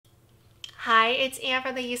Hi, it's Anne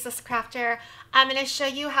from the Useless Crafter. I'm going to show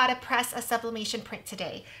you how to press a sublimation print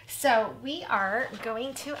today. So we are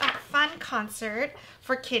going to a fun concert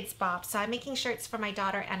for Kidz Bop. So I'm making shirts for my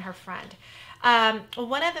daughter and her friend.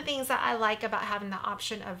 One of the things that I like about having the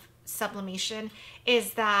option of sublimation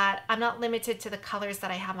is that I'm not limited to the colors that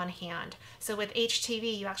I have on hand. So with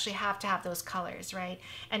HTV, you actually have to have those colors, right?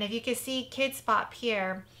 And if you can see Kidz Bop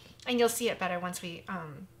here, and you'll see it better once we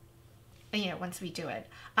once we do it.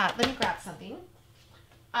 Let me grab something.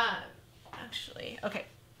 Okay.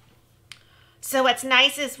 So what's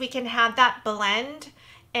nice is we can have that blend,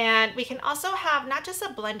 and we can also have not just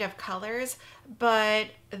a blend of colors, but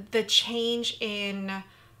the change in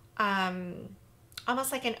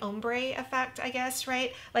almost like an ombre effect, I guess,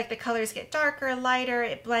 right? Like the colors get darker, lighter,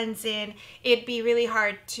 it blends in. It'd be really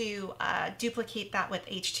hard to duplicate that with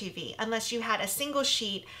HTV unless you had a single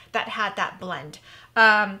sheet that had that blend.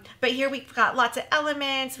 But here we've got lots of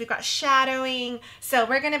elements, we've got shadowing, so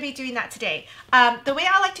we're gonna be doing that today. The way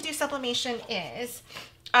I like to do sublimation is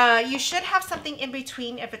you should have something in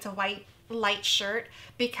between if it's a white light shirt,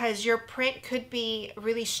 because your print could be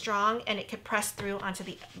really strong and it could press through onto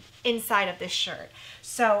the inside of this shirt.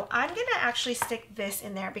 So I'm gonna actually stick this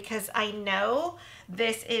in there because I know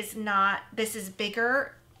this is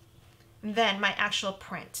bigger than my actual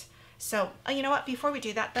print. So you know what, before we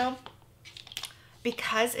do that though,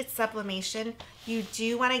 because it's sublimation, you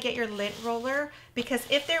do want to get your lint roller, because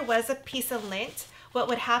if there was a piece of lint, what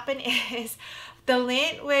would happen is the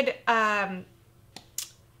lint would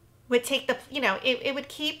take the, it would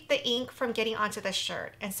keep the ink from getting onto the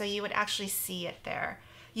shirt. And so you would actually see it there.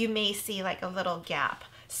 You may see like a little gap.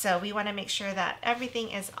 So we want to make sure that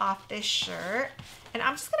everything is off this shirt. And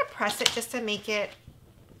I'm just going to press it just to make it,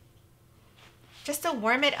 just to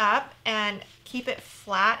warm it up and keep it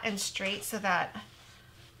flat and straight so that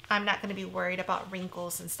I'm not going to be worried about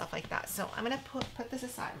wrinkles and stuff like that. So I'm going to put this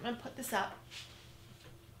aside. I'm going to put this up.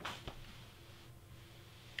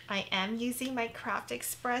 I am using my Craft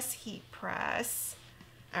Express heat press.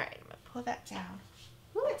 All right, I'm going to pull that down.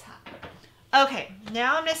 Ooh, it's hot. Okay,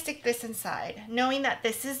 now I'm going to stick this inside, knowing that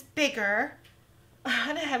this is bigger.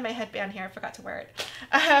 I'm going to have my headband here. I forgot to wear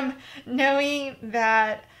it. Knowing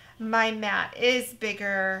that my mat is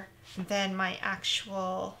bigger than my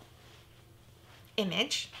actual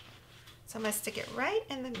image. So I'm going to stick it right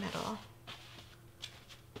in the middle.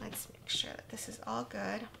 Let's make sure that this is all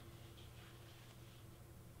good.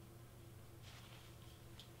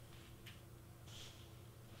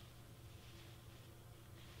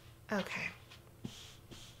 Okay.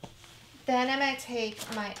 Then I'm going to take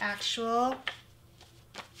my actual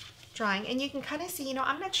drawing, and you can kind of see,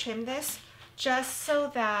 I'm going to trim this just so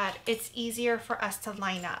that it's easier for us to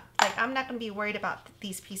line up. Like, I'm not going to be worried about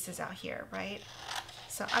these pieces out here, right?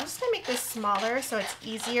 So I'm just going to make this smaller so it's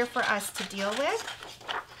easier for us to deal with.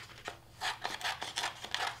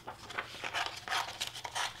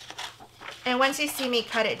 And once you see me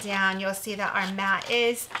cut it down, you'll see that our mat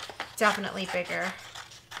is definitely bigger.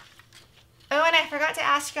 Oh, and I forgot to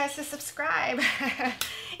ask you guys to subscribe.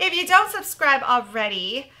 If you don't subscribe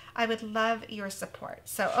already, I would love your support.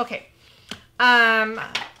 So, okay. I'm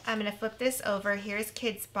going to flip this over. Here's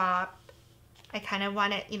Kidz Bop. I kind of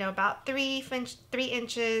want it, about 3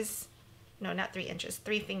 inches. No, not 3 inches.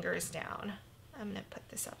 3 fingers down. I'm going to put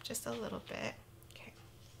this up just a little bit. Okay.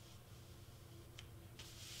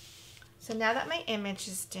 So now that my image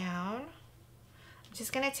is down, I'm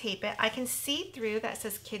just going to tape it. I can see through that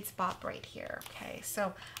says Kidz Bop right here. Okay,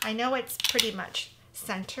 so I know it's pretty much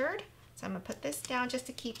centered. So I'm going to put this down just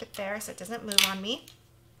to keep it there so it doesn't move on me.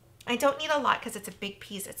 I don't need a lot because it's a big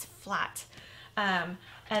piece. It's flat.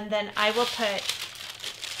 And then I will put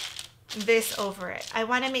this over it. I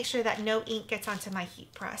want to make sure that no ink gets onto my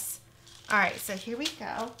heat press. All right, so here we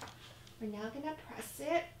go. We're now going to press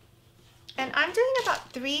it. And I'm doing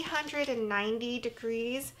about 390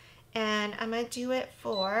 degrees. And I'm going to do it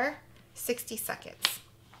for 60 seconds.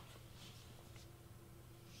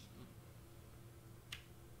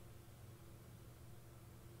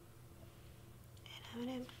 And I'm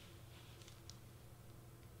going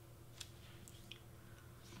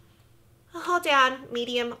to hold down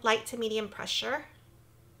light to medium pressure.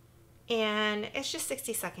 And it's just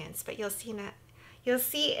 60 seconds, but you'll see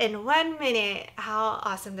in 1 minute how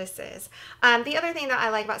awesome this is. The other thing that I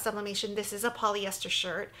like about sublimation, this is a polyester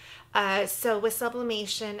shirt. So with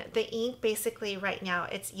sublimation, the ink basically right now,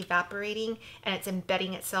 it's evaporating and it's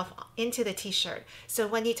embedding itself into the t-shirt. So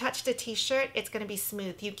when you touch the t-shirt, it's going to be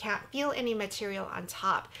smooth. You can't feel any material on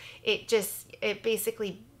top. It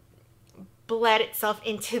basically bled itself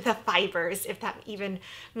into the fibers, if that even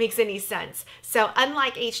makes any sense. So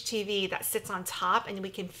unlike HTV that sits on top and we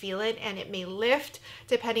can feel it, and it may lift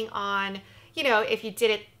depending on, you know, if you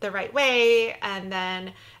did it the right way, and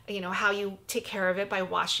then, you know, how you take care of it by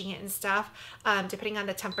washing it and stuff, depending on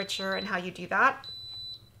the temperature and how you do that.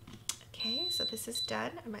 Okay, so this is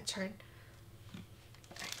done. I'm gonna turn,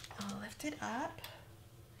 I'll lift it up,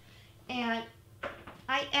 and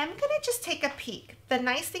I am gonna just take a peek. The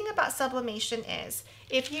nice thing about sublimation is,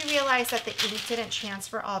 if you realize that the ink didn't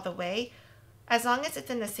transfer all the way, as long as it's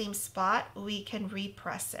in the same spot, we can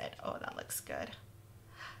repress it. Oh, that looks good.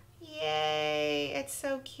 Yay, it's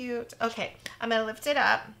so cute. Okay, I'm gonna lift it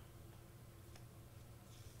up.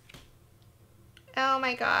 Oh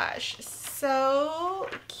my gosh, so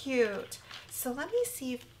cute. So let me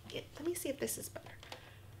see if this is better.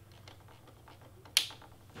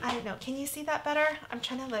 I don't know, can you see that better? I'm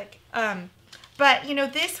trying to look. But you know,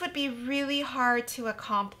 this would be really hard to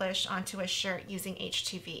accomplish onto a shirt using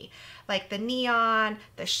HTV, like the neon,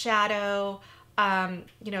 the shadow,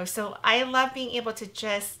 you know, so I love being able to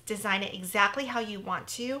just design it exactly how you want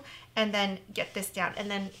to, and then get this down, and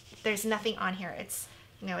then there's nothing on here. It's,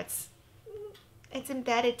 you know, it's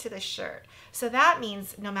embedded to the shirt. So that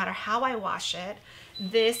means no matter how I wash it,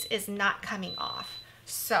 this is not coming off.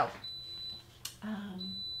 So,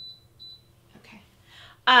 okay.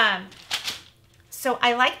 So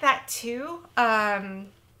I like that too.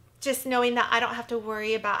 Just knowing that I don't have to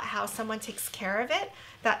worry about how someone takes care of it,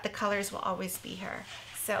 that the colors will always be here.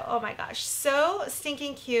 So, oh my gosh, so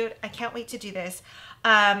stinking cute. I can't wait to do this.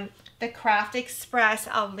 The Craft Express,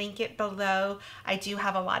 I'll link it below. I do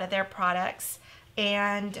have a lot of their products.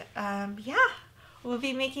 And yeah, we'll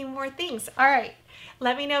be making more things. All right,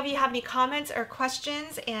 let me know if you have any comments or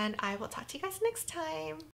questions, and I will talk to you guys next time.